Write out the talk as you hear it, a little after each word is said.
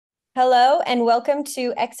Hello and welcome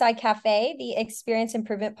to XI Café, the Experience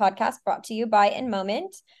Improvement Podcast brought to you by In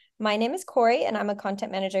Moment. My name is Corey and I'm a content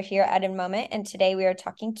manager here at In Moment. And today we are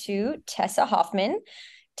talking to Tessa Hoffman.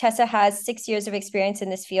 Tessa has 6 years of experience in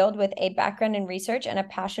this field with a background in research and a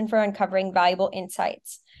passion for uncovering valuable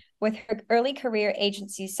insights. With her early career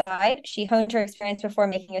agency side, she honed her experience before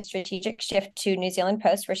making a strategic shift to New Zealand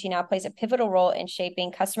Post, where she now plays a pivotal role in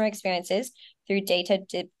shaping customer experiences through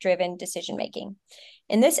data-driven decision making.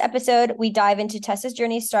 In this episode, we dive into Tessa's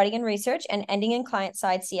journey starting in research and ending in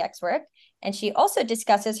client-side CX work, and she also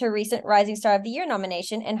discusses her recent Rising Star of the Year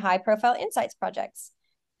nomination and high-profile insights projects.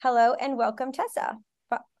 Hello and welcome, Tessa.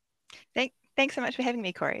 Thanks so much for having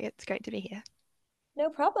me, Corey. It's great to be here. No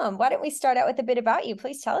problem. Why don't we start out with a bit about you?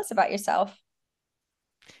 Please tell us about yourself.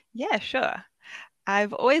 Yeah, sure.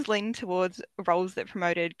 I've always leaned towards roles that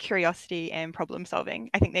promoted curiosity and problem solving.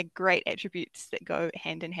 I think they're great attributes that go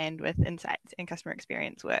hand in hand with insights and customer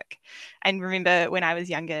experience work. And remember when I was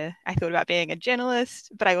younger, I thought about being a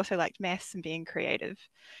journalist, but I also liked maths and being creative.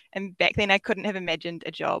 And back then, I couldn't have imagined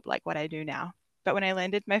a job like what I do now. But when I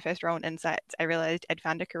landed my first role in insights, I realized I'd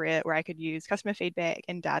found a career where I could use customer feedback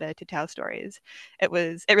and data to tell stories. It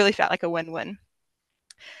really felt like a win-win.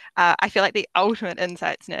 I feel like the ultimate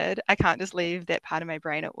insights nerd. I can't just leave that part of my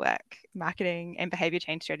brain at work. Marketing and behavior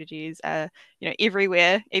change strategies are,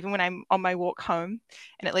 everywhere, even when I'm on my walk home,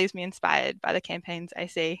 and it leaves me inspired by the campaigns I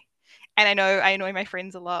see. And I know I annoy my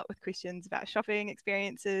friends a lot with questions about shopping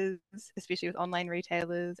experiences, especially with online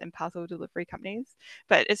retailers and parcel delivery companies.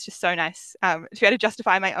 But it's just so nice to be able to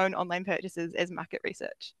justify my own online purchases as market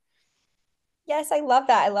research. Yes, I love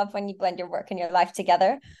that. I love when you blend your work and your life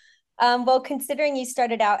together. Well, considering you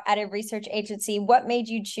started out at a research agency, what made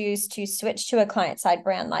you choose to switch to a client-side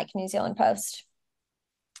brand like New Zealand Post?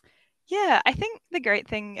 Yeah, I think the great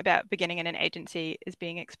thing about beginning in an agency is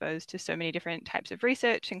being exposed to so many different types of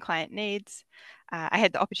research and client needs. I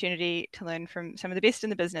had the opportunity to learn from some of the best in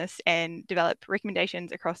the business and develop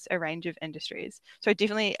recommendations across a range of industries. So I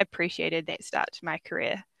definitely appreciated that start to my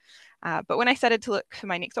career. But when I started to look for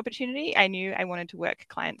my next opportunity, I knew I wanted to work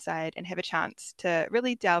client side and have a chance to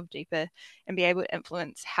really delve deeper and be able to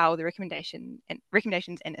influence how the recommendations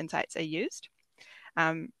and insights are used.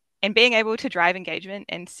 Um, and being able to drive engagement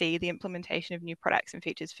and see the implementation of new products and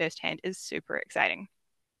features firsthand is super exciting.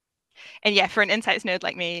 And yeah, for an insights nerd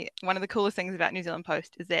like me, one of the coolest things about New Zealand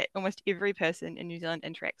Post is that almost every person in New Zealand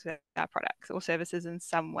interacts with our products or services in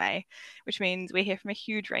some way, which means we hear from a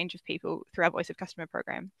huge range of people through our Voice of Customer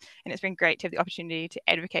program. And it's been great to have the opportunity to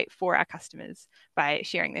advocate for our customers by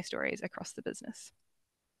sharing their stories across the business.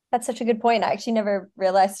 That's such a good point. I actually never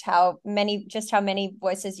realized how many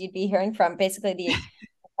voices you'd be hearing from, basically the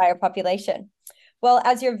entire population. Well,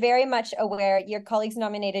 as you're very much aware, your colleagues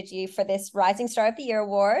nominated you for this Rising Star of the Year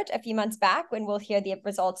award a few months back when we'll hear the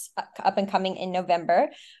results up and coming in November.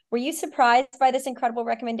 Were you surprised by this incredible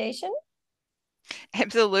recommendation?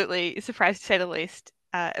 Absolutely surprised to say the least.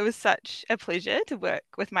 It was such a pleasure to work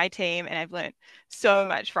with my team, and I've learned so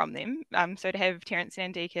much from them. So to have Terence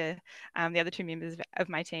and Andika, the other two members of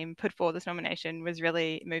my team, put forward this nomination was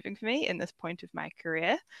really moving for me in this point of my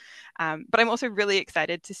career. But I'm also really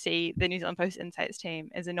excited to see the New Zealand Post Insights team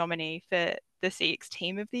as a nominee for the CX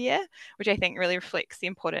Team of the Year, which I think really reflects the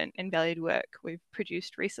important and valued work we've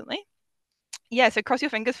produced recently. Yeah, so cross your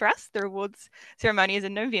fingers for us. The awards ceremony is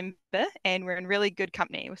in November, and we're in really good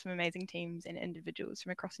company with some amazing teams and individuals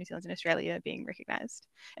from across New Zealand and Australia being recognised.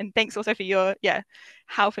 And thanks also for your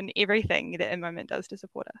help and everything that In Moment does to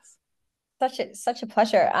support us. Such a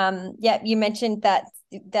pleasure. Yeah, you mentioned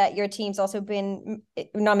that your team's also been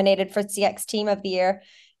nominated for CX Team of the Year,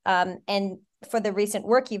 and for the recent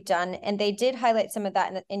work you've done, and they did highlight some of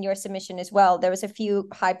that in your submission as well. There was a few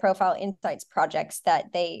high-profile insights projects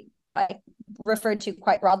that they referred to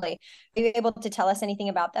quite broadly. Are you able to tell us anything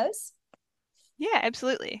about those? Yeah,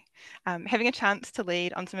 absolutely. Having a chance to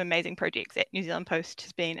lead on some amazing projects at New Zealand Post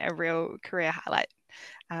has been a real career highlight.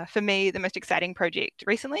 For me, the most exciting project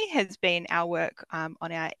recently has been our work on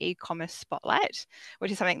our e-commerce spotlight,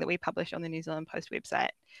 which is something that we publish on the New Zealand Post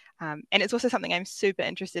website. And it's also something I'm super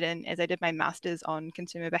interested in as I did my master's on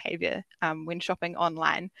consumer behavior when shopping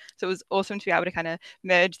online. So it was awesome to be able to kind of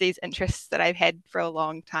merge these interests that I've had for a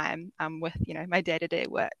long time with, my day-to-day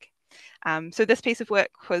work. So this piece of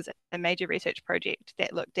work was a major research project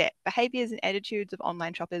that looked at behaviours and attitudes of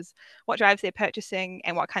online shoppers, what drives their purchasing,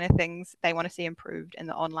 and what kind of things they want to see improved in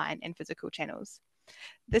the online and physical channels.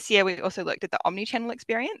 This year, we also looked at the omni-channel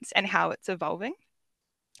experience and how it's evolving.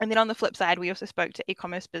 And then on the flip side, we also spoke to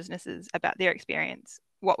e-commerce businesses about their experience,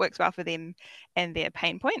 what works well for them, and their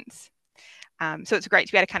pain points. So it's great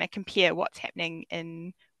to be able to kind of compare what's happening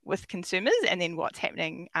in with consumers, and then what's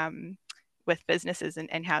happening with businesses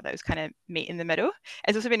and how those kind of meet in the middle.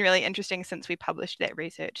 It's also been really interesting since we published that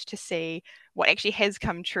research to see what actually has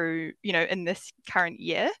come true, in this current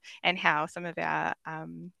year, and how some of our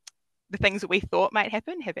the things that we thought might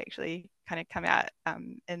happen have actually kind of come out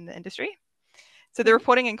in the industry. So the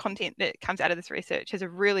reporting and content that comes out of this research has a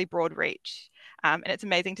really broad reach, and it's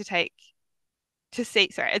amazing it's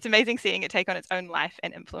amazing seeing it take on its own life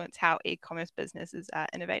and influence how e-commerce businesses are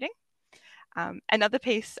innovating. Another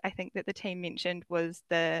piece I think that the team mentioned was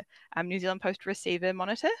the New Zealand Post Receiver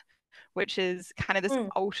Monitor, which is kind of this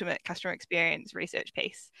ultimate customer experience research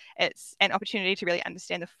piece. It's an opportunity to really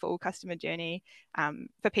understand the full customer journey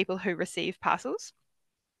for people who receive parcels.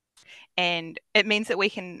 And it means that we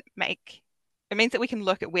can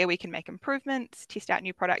look at where we can make improvements, test out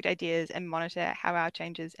new product ideas, and monitor how our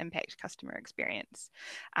changes impact customer experience.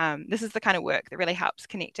 This is the kind of work that really helps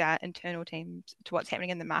connect our internal teams to what's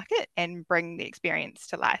happening in the market and bring the experience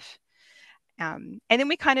to life. And then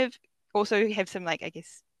we kind of also have some,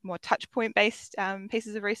 more touch point based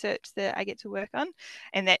pieces of research that I get to work on.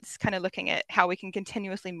 And that's kind of looking at how we can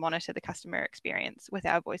continuously monitor the customer experience with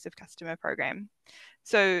our Voice of Customer program.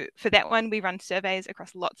 So for that one, we run surveys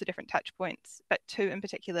across lots of different touch points, but two in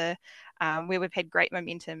particular where we've had great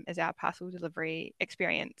momentum is our parcel delivery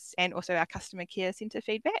experience and also our customer care centre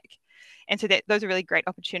feedback. And so those are really great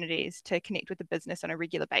opportunities to connect with the business on a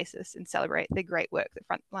regular basis and celebrate the great work that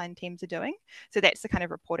frontline teams are doing. So that's the kind of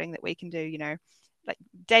reporting that we can do, like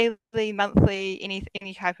daily, monthly,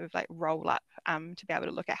 any type of roll up to be able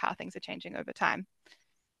to look at how things are changing over time.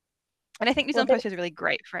 And I think New Zealand Post has a really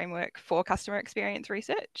great framework for customer experience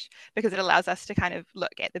research because it allows us to kind of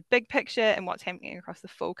look at the big picture and what's happening across the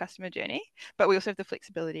full customer journey. But we also have the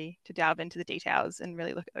flexibility to delve into the details and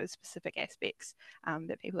really look at those specific aspects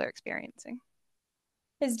that people are experiencing.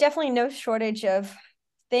 There's definitely no shortage of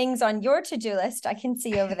things on your to-do list I can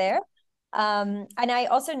see over there. And I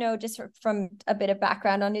also know, just from a bit of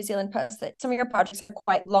background on New Zealand Post, that some of your projects are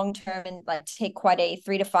quite long-term and take quite a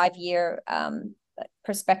 3 to 5 year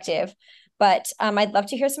perspective. But I'd love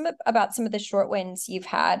to hear about some of the short wins you've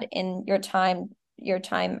had in your time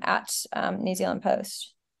at New Zealand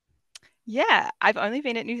Post. Yeah, I've only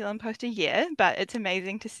been at New Zealand Post a year, but it's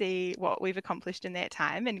amazing to see what we've accomplished in that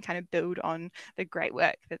time and kind of build on the great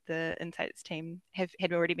work that the Insights team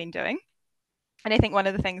had already been doing. And I think one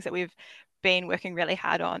of the things that we've been working really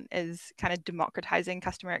hard on is kind of democratizing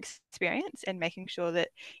customer experience and making sure that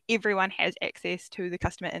everyone has access to the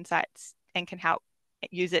customer insights and can help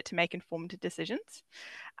use it to make informed decisions.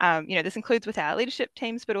 This includes with our leadership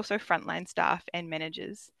teams, but also frontline staff and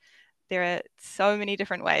managers. There are so many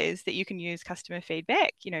different ways that you can use customer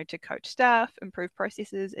feedback, to coach staff, improve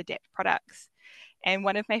processes, adapt products. And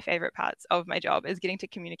one of my favorite parts of my job is getting to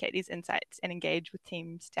communicate these insights and engage with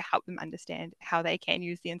teams to help them understand how they can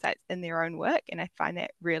use the insights in their own work. And I find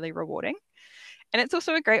that really rewarding. And it's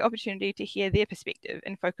also a great opportunity to hear their perspective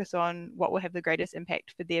and focus on what will have the greatest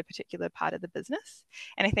impact for their particular part of the business.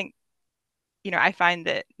 And I think, I find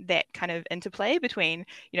that kind of interplay between,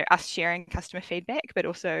 us sharing customer feedback, but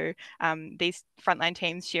also these frontline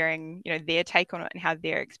teams sharing, their take on it and how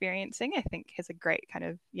they're experiencing, I think has a great kind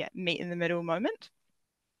of, meet in the middle moment.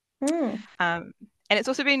 And it's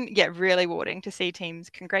also been, really rewarding to see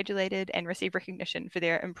teams congratulated and receive recognition for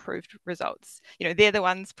their improved results. They're the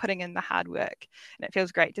ones putting in the hard work, and it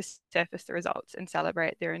feels great to surface the results and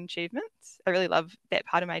celebrate their achievements. I really love that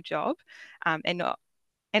part of my job, and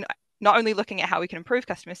not only looking at how we can improve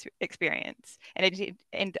customer experience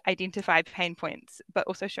and identify pain points, but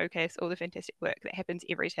also showcase all the fantastic work that happens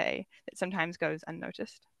every day that sometimes goes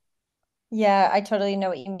unnoticed. Yeah, I totally know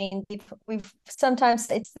what you mean. We've sometimes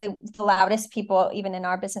it's the loudest people, even in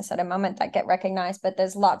our business at a moment, that get recognized, but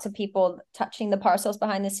there's lots of people touching the parcels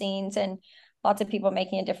behind the scenes and lots of people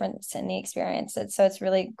making a difference in the experience. So it's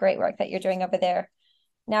really great work that you're doing over there.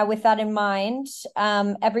 Now, with that in mind,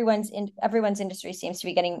 everyone's industry seems to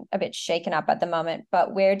be getting a bit shaken up at the moment,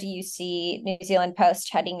 but where do you see New Zealand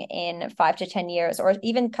Post heading in 5 to 10 years, or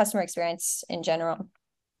even customer experience in general?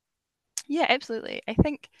 Yeah, absolutely. I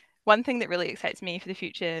think one thing that really excites me for the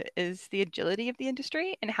future is the agility of the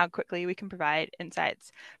industry and how quickly we can provide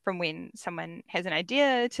insights from when someone has an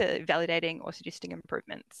idea to validating or suggesting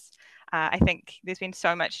improvements. I think there's been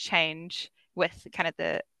so much change with kind of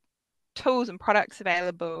the tools and products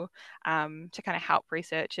available to kind of help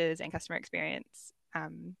researchers and customer experience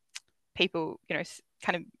people,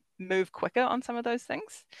 kind of move quicker on some of those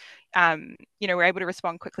things. We're able to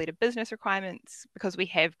respond quickly to business requirements because we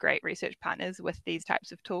have great research partners with these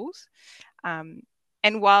types of tools. And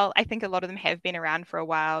while I think a lot of them have been around for a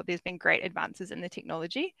while, there's been great advances in the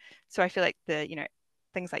technology. So I feel like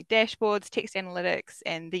things like dashboards, text analytics,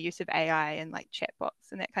 and the use of AI and like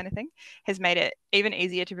chatbots and that kind of thing has made it even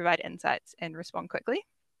easier to provide insights and respond quickly.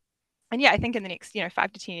 And yeah, I think in the next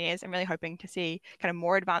 5 to 10 years, I'm really hoping to see kind of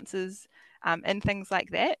more advances in things like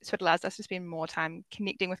that. So it allows us to spend more time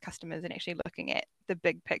connecting with customers and actually looking at the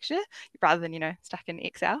big picture rather than stuck in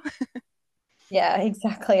Excel. Yeah,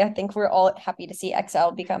 exactly. I think we're all happy to see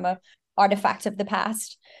XL become a artifact of the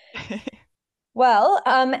past. Well,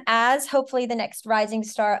 as hopefully the next rising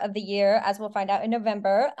star of the year, as we'll find out in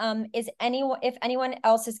November, if anyone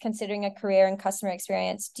else is considering a career in customer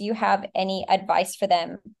experience, do you have any advice for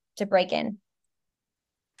them to break in?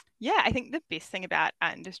 Yeah, I think the best thing about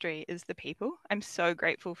our industry is the people. I'm so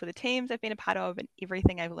grateful for the teams I've been a part of and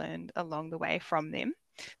everything I've learned along the way from them.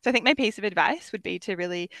 So I think my piece of advice would be to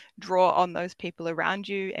really draw on those people around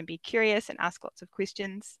you and be curious and ask lots of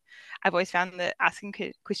questions. I've always found that asking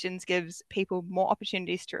questions gives people more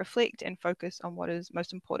opportunities to reflect and focus on what is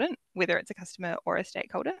most important, whether it's a customer or a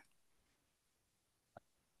stakeholder.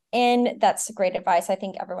 And that's great advice. I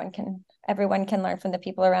think everyone can learn from the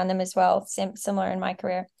people around them as well. Similar in my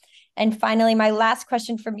career. And finally, my last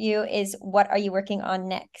question from you is, what are you working on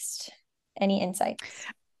next? Any insights?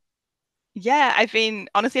 Yeah, I've been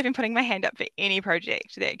putting my hand up for any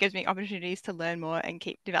project that gives me opportunities to learn more and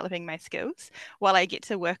keep developing my skills. While I get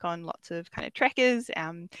to work on lots of kind of trackers,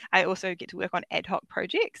 I also get to work on ad hoc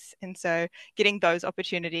projects. And so getting those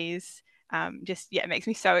opportunities it makes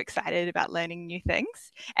me so excited about learning new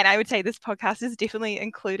things. And I would say this podcast is definitely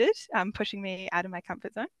included, pushing me out of my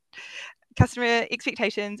comfort zone. Customer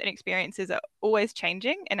expectations and experiences are always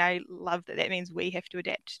changing, and I love that means we have to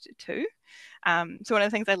adapt too. So one of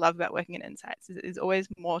the things I love about working in insights is there's always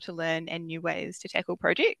more to learn and new ways to tackle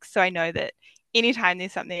projects. So I know that anytime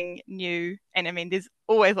there's something new, and I mean there's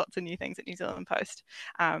always lots of new things at New Zealand Post,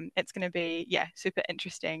 it's going to be super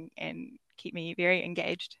interesting and keep me very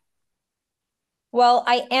engaged. Well,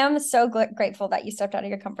 I am so grateful that you stepped out of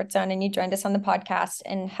your comfort zone and you joined us on the podcast,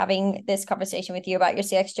 and having this conversation with you about your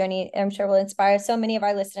CX journey, I'm sure will inspire so many of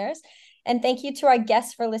our listeners. And thank you to our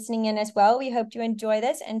guests for listening in as well. We hope you enjoy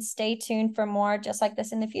this and stay tuned for more just like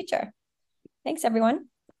this in the future. Thanks, everyone.